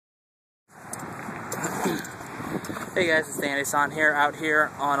Hey guys, it's TheAndySan here, out here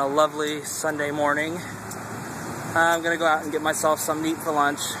on a lovely Sunday morning. I'm gonna go out and get myself some meat for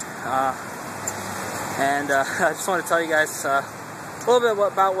lunch, and I just want to tell you guys a little bit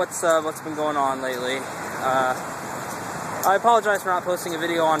about what's been going on lately. I apologize for not posting a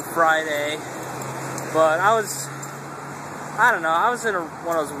video on Friday, but I was in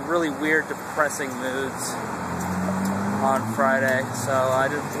one of those really weird, depressing moods on Friday, so I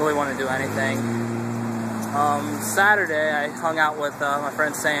didn't really want to do anything. Saturday, I hung out with my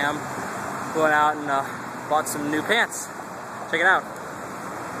friend Sam. We went out and bought some new pants. Check it out.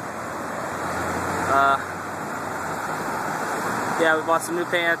 Yeah, we bought some new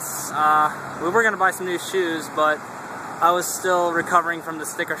pants. We were going to buy some new shoes, but I was still recovering from the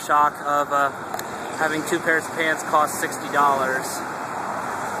sticker shock of having two pairs of pants cost $60.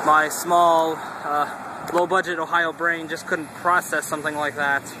 My small, low-budget Ohio brain just couldn't process something like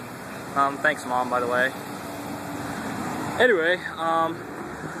that. Thanks, Mom, by the way. Anyway,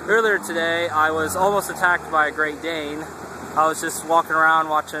 earlier today, I was almost attacked by a Great Dane. I was just walking around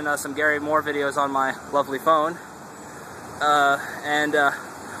watching some Gary Moore videos on my lovely phone. And I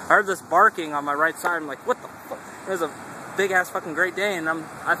heard this barking on my right side. I'm like, what the fuck? There's a big-ass fucking Great Dane. And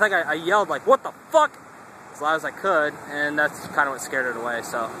I think I yelled, like, what the fuck? As loud as I could, and that's kind of what scared it away.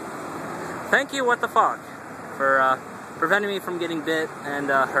 So, thank you, what the fuck, for preventing me from getting bit and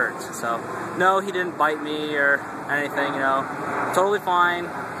hurt. So, no, he didn't bite me or anything, you know. Totally fine.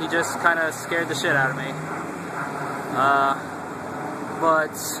 He just kind of scared the shit out of me.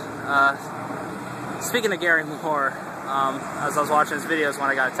 But speaking of Gary Moore, as I was watching his videos when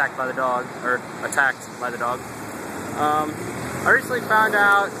I got attacked by the dog, I recently found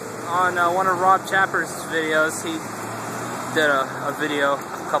out on one of Rob Chapper's videos. He did a video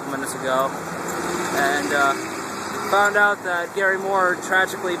a couple minutes ago, and found out that Gary Moore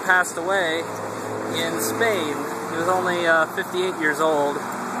tragically passed away in Spain. He was only 58 years old,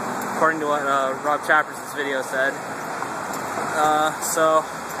 according to what Rob Chapper's video said. So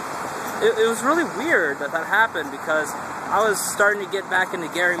it was really weird that happened, because I was starting to get back into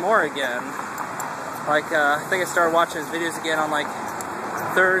Gary Moore again. Like, I think I started watching his videos again on like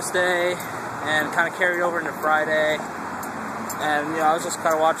Thursday, and kind of carried over into Friday. And, you know, I was just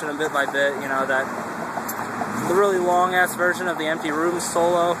kind of watching him bit by bit, you know, the really long-ass version of the Empty Room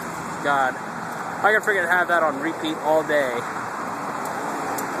solo. God, I could freaking have that on repeat all day.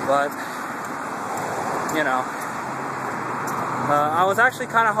 But, you know, I was actually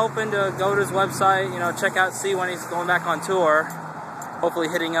kind of hoping to go to his website, you know, check out, see when he's going back on tour. Hopefully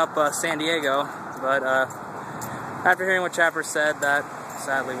hitting up San Diego. But after hearing what Chapper said, that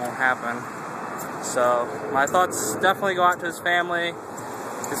sadly won't happen. So my thoughts definitely go out to his family,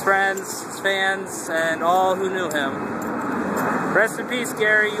 his friends, his fans, and all who knew him. Rest in peace,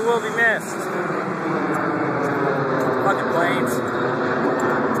 Gary. You will be missed. Fucking planes.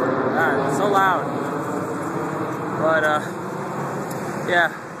 God, it's so loud. But,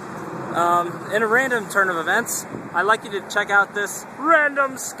 yeah. In a random turn of events, I'd like you to check out this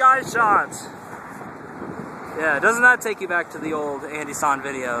random sky shot. Yeah, doesn't that take you back to the old TheAndySan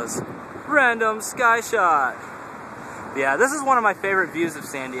videos? Random sky shot. Yeah, this is one of my favorite views of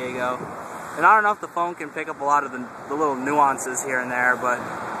San Diego, and I don't know if the phone can pick up a lot of the little nuances here and there, but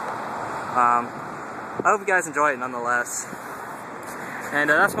I hope you guys enjoy it nonetheless. And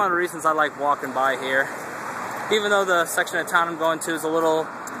that's one of the reasons I like walking by here, even though the section of town I'm going to is a little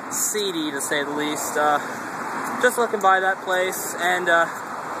seedy, to say the least. Just looking by that place, and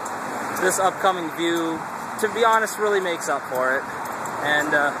this upcoming view, to be honest, really makes up for it.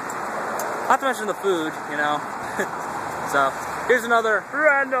 And not to mention the food, you know. So, here's another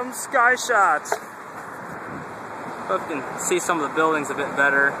random sky shot. Hope you can see some of the buildings a bit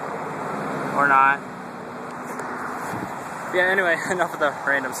better, or not. Yeah, anyway, enough of the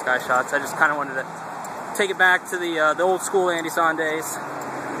random sky shots. I just kind of wanted to take it back to the old school TheAndySan days.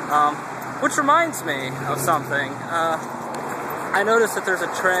 Which reminds me of something. I noticed that there's a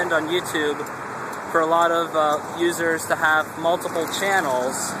trend on YouTube for a lot of users to have multiple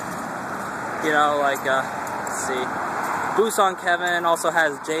channels. You know, like, let's see. Busan Kevin also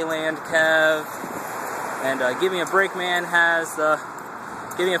has J-Land Kev, and Give Me a Break Man has the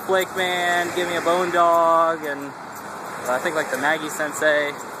Give Me a Flake Man, Give Me a Bone Dog, and I think like the Maggie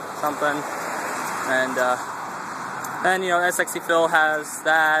Sensei something, and then, you know, SXC Phil has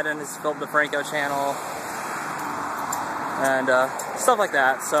that, and his Phil DeFranco channel, and stuff like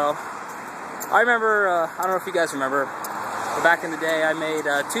that. So I remember, I don't know if you guys remember, but back in the day I made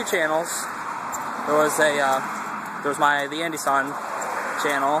two channels. There was my TheAndySan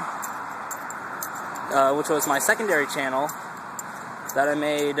channel, which was my secondary channel that I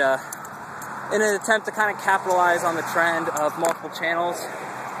made in an attempt to kind of capitalize on the trend of multiple channels.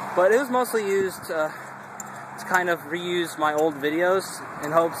 But it was mostly used to kind of reuse my old videos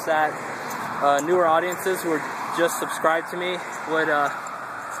in hopes that newer audiences who were just subscribed to me would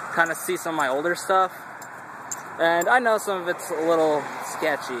kind of see some of my older stuff. And I know some of it's a little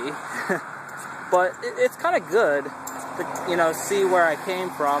sketchy, but it's kind of good to, you know, see where I came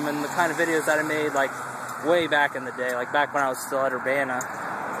from and the kind of videos that I made, like, way back in the day, like back when I was still at Urbana,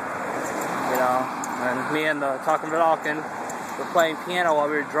 you know, and me and the Talking Vidalkin were playing piano while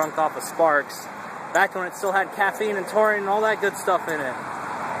we were drunk off of Sparks, back when it still had caffeine and taurine and all that good stuff in it,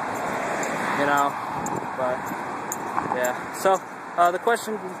 you know. But yeah, so the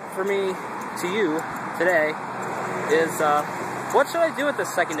question for me to you today is, what should I do with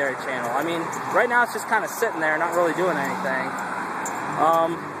this secondary channel? I mean, right now it's just kind of sitting there, not really doing anything.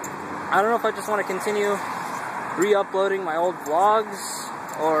 I don't know if I just want to continue re-uploading my old vlogs,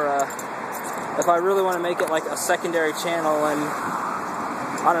 or if I really want to make it like a secondary channel and,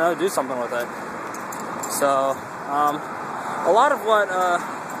 I don't know, do something with it. So, a lot of what,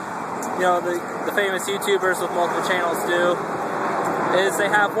 you know, the famous YouTubers with multiple channels do is they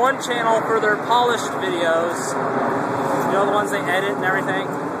have one channel for their polished videos, you know, the ones they edit and everything.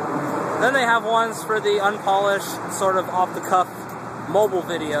 Then they have ones for the unpolished, sort of off-the-cuff mobile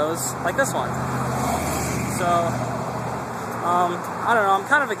videos, like this one. So, I don't know, I'm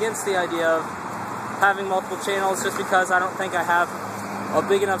kind of against the idea of having multiple channels just because I don't think I have a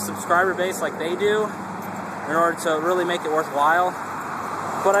big enough subscriber base like they do in order to really make it worthwhile.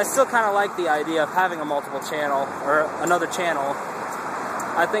 But I still kind of like the idea of having a multiple channel, or another channel.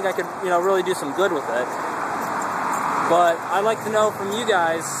 I think I could, you know, really do some good with it. But I'd like to know from you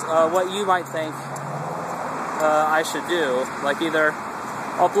guys what you might think I should do. Like either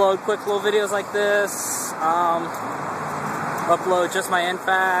upload quick little videos like this, upload just my end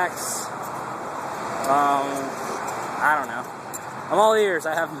facts, I don't know. I'm all ears.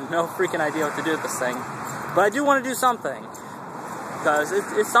 I have no freaking idea what to do with this thing. But I do want to do something. Because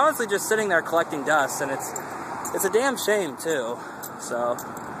it's honestly just sitting there collecting dust, and it's a damn shame too. So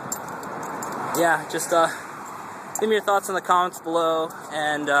yeah, just give me your thoughts in the comments below,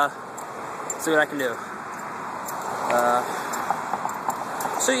 and see what I can do.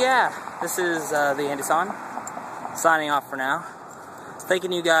 So yeah, this is TheAndySan signing off for now.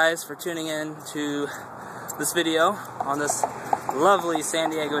 Thanking you guys for tuning in to this video on this lovely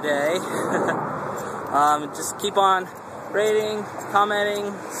San Diego day. Just keep on rating,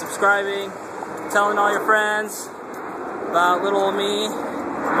 commenting, subscribing, telling all your friends about little old me,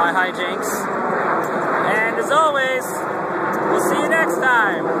 my hijinks. And as always, we'll see you next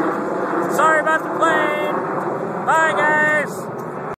time. Sorry about the plane. Bye, guys.